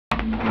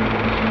And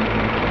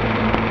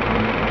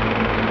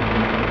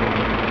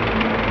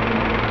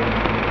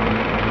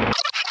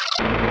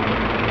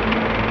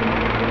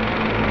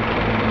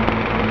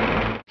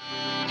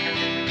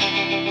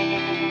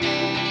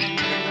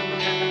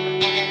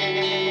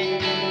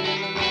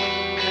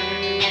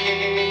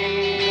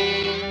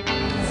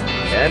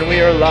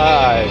we are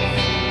live.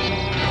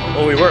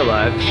 Well, we were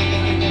live.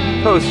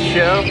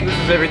 Post-show. This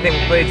is everything we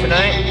played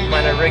tonight. You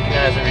might not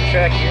recognize every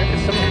track here,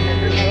 because some of them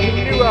are on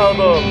the new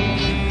album.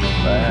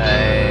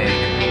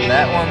 Like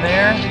that one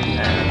there,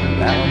 and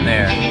that one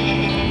there.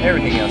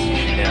 Everything else you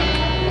should know.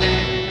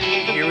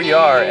 Here we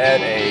are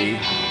at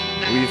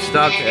we've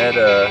stopped at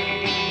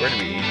where did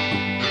we eat?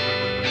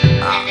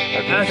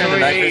 I've been turned the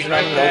night vision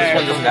on. No, this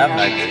one doesn't have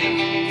night vision.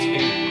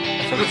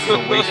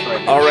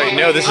 Alright,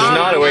 no, this is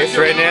not a waste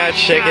right now.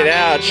 Check it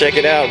out, check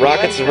it out.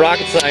 Rocket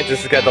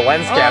scientist has got the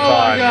lens cap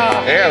on.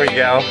 God. There we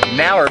go.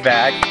 Now we're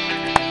back.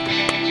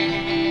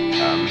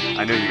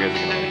 I know you guys are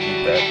going to want to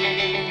keep that.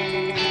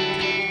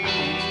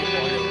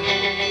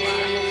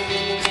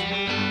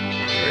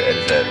 Where Ed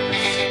is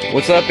Ed?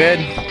 What's up, Ed?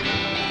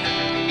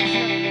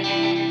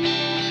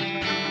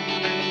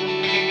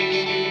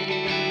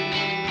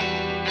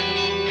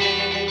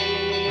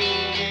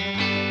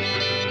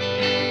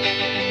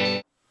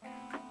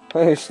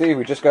 Hey Steve,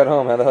 we just got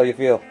home. How the hell you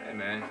feel? Hey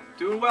man,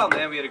 doing well,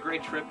 man. We had a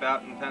great trip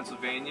out in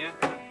Pennsylvania.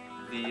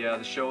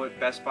 The show at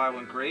Best Buy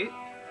went great.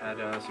 Had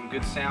some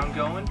good sound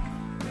going,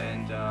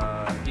 and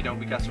you know,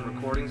 we got some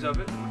recordings of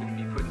it. We're going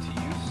to be putting to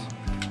use.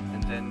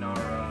 And then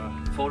our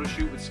photo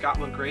shoot with Scott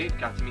went great.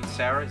 Got to meet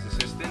Sarah, his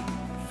assistant.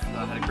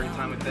 Had a great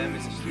time with them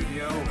in the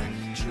studio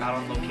and out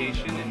on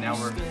location. And now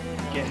we're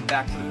getting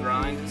back to the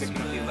grind, picking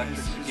up the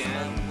electrics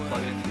again,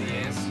 plugging into the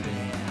amps, and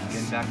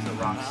getting back to the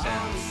rock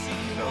sound.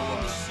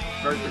 So.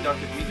 Very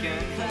productive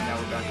weekend, and now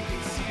we're back to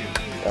things to do.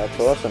 That's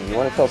awesome. You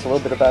want to tell us a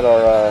little bit about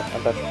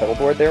about the pedal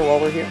board there while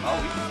we're here? Oh,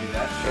 we can do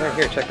that. Sure.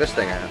 Here, check this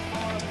thing out.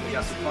 We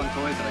got some fun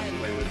toys that I can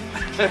play with.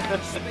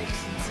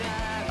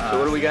 So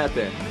what do we got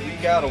there? We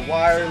got a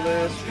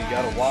wireless, we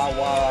got a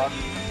wah-wah,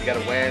 we got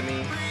a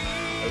whammy.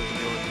 Those are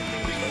the only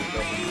things we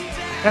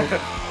started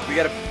going. We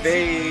got a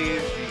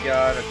phase, we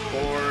got a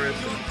chorus,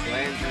 and a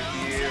flanger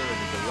here, and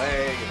a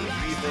delay, and a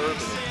reverb,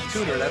 and a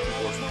tuner. That's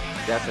important.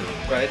 Definitely.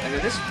 Right, and then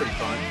this is pretty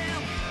fun.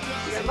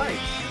 We got lights.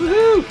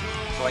 Woohoo!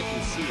 So I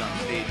can see on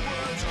stage.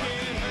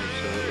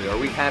 Absolutely. Are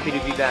we happy to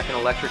be back in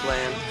Electric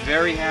Land?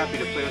 Very happy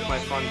to play with my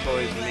fun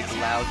toys and make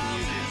loud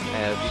music.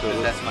 Absolutely.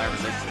 Because that's my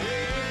religion.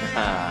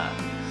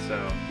 So,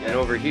 yeah. And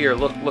over here,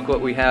 look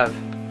what we have.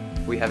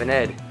 We have an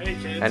Ed. Hey,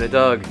 kids. And a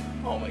Doug.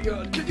 Oh my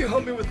god, can you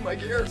help me with my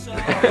gear?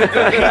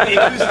 The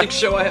acoustic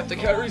show I have to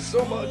carry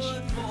so much.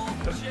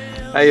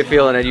 How you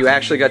feeling, Ed? You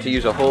actually got to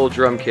use a whole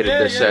drum kit at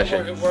this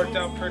session. It worked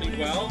out pretty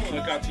well. I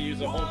got to use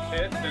a whole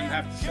kit, didn't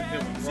have to sit there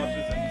with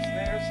brushes and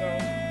snare, so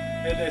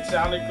it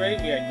sounded great.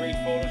 We had a great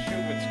photo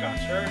shoot with Scott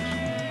Church.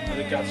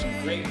 They got some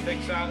great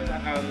pics out of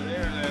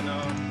there,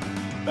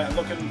 and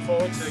looking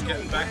forward to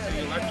getting back to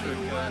the electric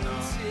and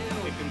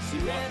kicking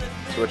some butt.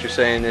 So what you're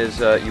saying is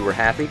you were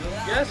happy?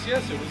 Yes, it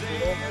was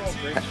good overall.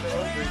 Great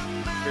show, great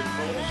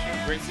photo shoot,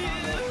 great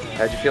time.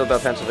 How'd you feel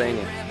about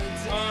Pennsylvania?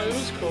 It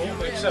was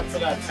cool, except for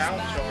that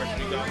talent charge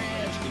we got.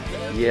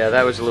 Yeah,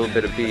 that was a little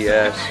bit of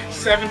BS.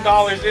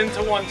 $7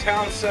 into one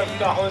town, $7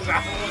 out of one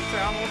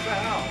town. What the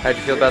hell? How'd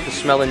you feel about the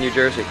smell in New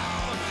Jersey?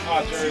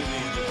 Oh, Jersey,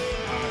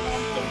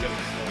 don't get me.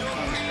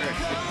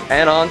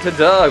 And on to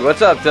Doug.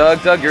 What's up,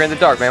 Doug? Doug, you're in the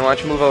dark, man. Why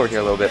don't you move over here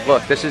a little bit?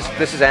 Look, this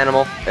is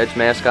Animal, Ed's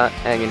mascot,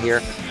 hanging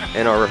here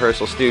in our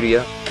rehearsal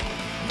studio.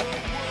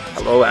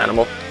 Hello,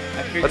 Animal.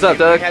 What's up,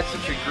 Doug? We had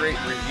such a great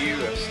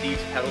review of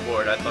Steve's pedal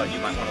board. I thought you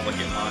might want to look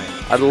at mine.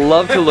 I'd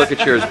love to look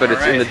at yours, but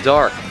it's in the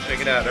dark. Check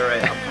it out. All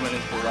right, I'm coming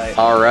into the light.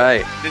 All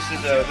right. This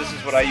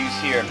is what I use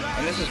here,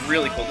 and this is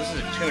really cool. This is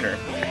a tuner,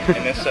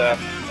 and this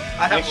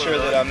makes sure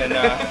that I'm in.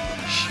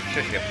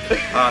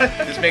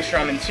 This makes sure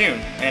I'm in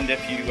tune. And if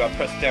you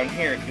press it down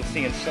here, you can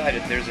see inside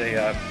it. There's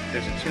a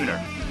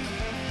tuner,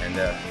 and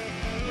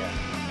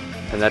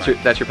yeah. And that's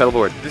your pedal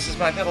board. This is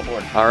my pedal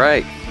board. All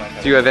right.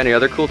 Do you have any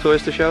other cool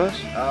toys to show us?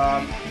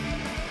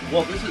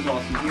 Well, this is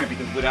awesome here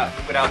because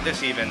without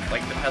this even,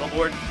 like the pedal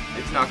board,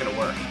 it's not going to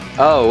work.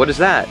 Oh, what is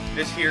that?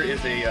 This here is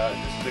a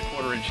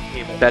 1/4-inch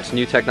cable. That's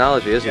new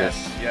technology, isn't it?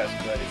 Yes,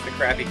 but it's the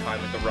crappy kind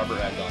with the rubber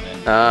end on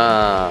it.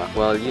 Ah,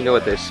 well, you know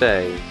what they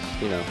say,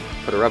 you know,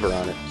 put a rubber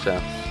on it,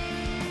 so.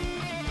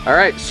 All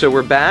right, so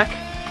we're back,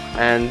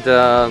 and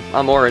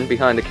I'm Oren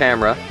behind the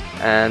camera,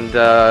 and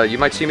you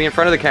might see me in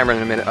front of the camera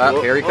in a minute.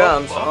 Oh, here he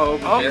comes.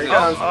 Here he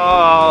comes.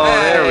 Oh,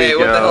 there we go.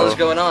 What the hell is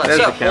going on?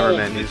 There's So, the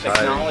cameraman who's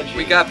hiding.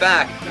 we got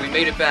back. We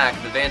made it back.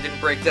 The van didn't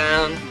break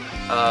down.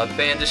 The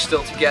band is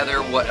still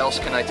together. What else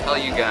can I tell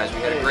you guys?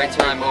 We had a great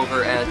time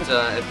over at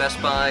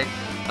Best Buy.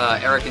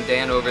 Eric and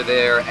Dan over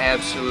there,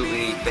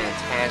 absolutely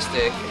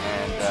fantastic,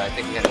 and I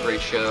think we had a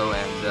great show,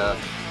 and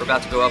we're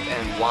about to go up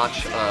and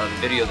watch the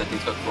video that they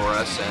took for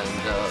us,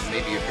 and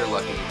maybe if you're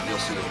lucky, you'll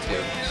see it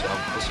too. So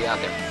we'll see you out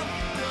there.